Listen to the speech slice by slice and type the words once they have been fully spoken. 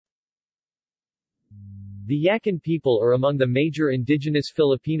The Yakan people are among the major indigenous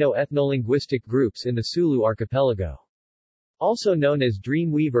Filipino ethnolinguistic groups in the Sulu archipelago. Also known as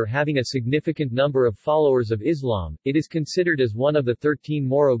Dreamweaver, having a significant number of followers of Islam, it is considered as one of the 13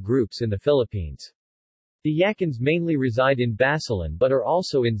 Moro groups in the Philippines. The Yakans mainly reside in Basilan but are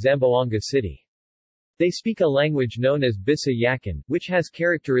also in Zamboanga City. They speak a language known as Bisa Yakan, which has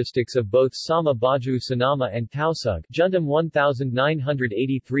characteristics of both Sama Baju Sanama and Tausug, Jundum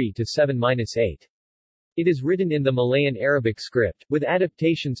 1983-7-8. It is written in the Malayan Arabic script, with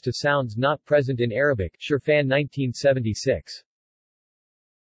adaptations to sounds not present in Arabic. Sherfan 1976.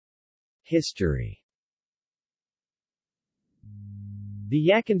 History. The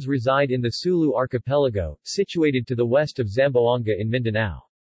Yakans reside in the Sulu archipelago, situated to the west of Zamboanga in Mindanao.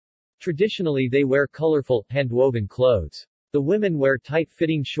 Traditionally they wear colorful, hand-woven clothes. The women wear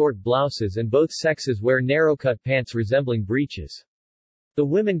tight-fitting short blouses and both sexes wear narrow-cut pants resembling breeches. The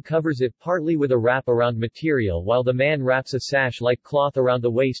woman covers it partly with a wrap-around material while the man wraps a sash-like cloth around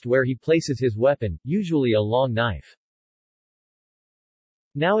the waist where he places his weapon, usually a long knife.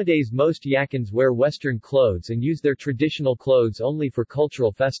 Nowadays most Yakans wear Western clothes and use their traditional clothes only for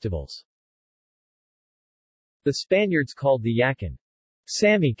cultural festivals. The Spaniards called the Yakan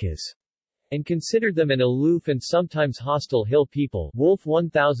Samikas, and considered them an aloof and sometimes hostile hill people. Wolf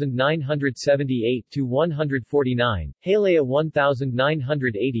 1978-149, Halea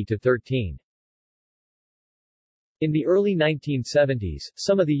 1980-13. In the early 1970s,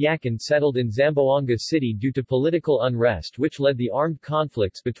 some of the Yakan settled in Zamboanga City due to political unrest which led the armed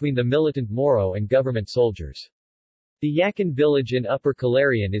conflicts between the militant Moro and government soldiers. The Yakan village in Upper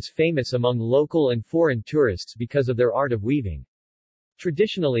Calarian is famous among local and foreign tourists because of their art of weaving.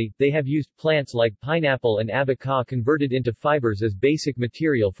 Traditionally, they have used plants like pineapple and abaca converted into fibers as basic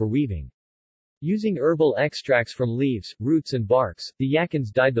material for weaving. Using herbal extracts from leaves, roots and barks, the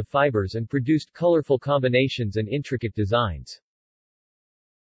Yakans dyed the fibers and produced colorful combinations and intricate designs.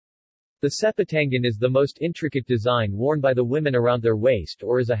 The sepatangan is the most intricate design worn by the women around their waist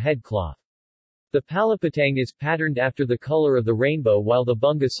or as a head cloth. The palapatang is patterned after the color of the rainbow while the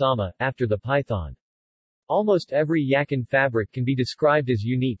bunga sama, after the python. Almost every Yakan fabric can be described as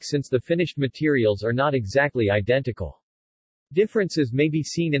unique since the finished materials are not exactly identical. Differences may be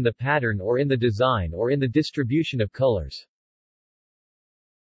seen in the pattern or in the design or in the distribution of colors.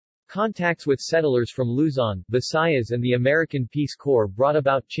 Contacts with settlers from Luzon, Visayas and the American Peace Corps brought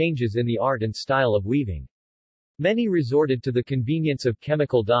about changes in the art and style of weaving. Many resorted to the convenience of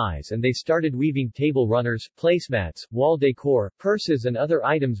chemical dyes and they started weaving table runners, placemats, wall decor, purses and other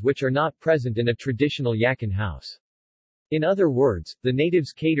items which are not present in a traditional Yakan house. In other words, the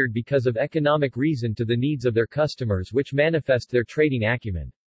natives catered because of economic reason to the needs of their customers which manifest their trading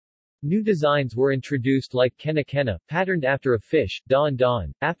acumen. New designs were introduced like kena kena, patterned after a fish, daan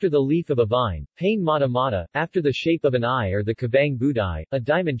daan, after the leaf of a vine, pain mata mata, after the shape of an eye or the kabang budai, a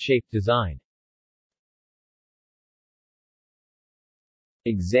diamond-shaped design.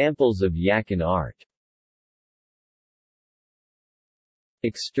 Examples of Yakan art.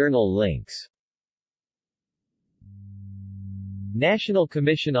 External links. National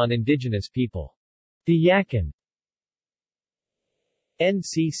Commission on Indigenous People. The Yakan.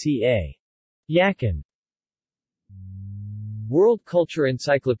 NCCA. Yakan. World Culture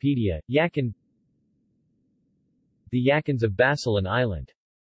Encyclopedia, Yakan. The Yakans of Basilan Island.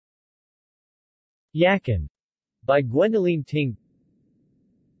 Yakan. By Gwendoline Ting.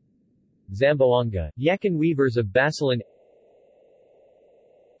 Zamboanga, Yakan weavers of Basilan.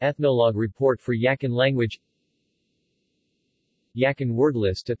 Ethnologue report for Yakan language. Yakan word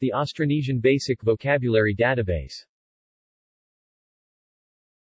list at the Austronesian Basic Vocabulary Database.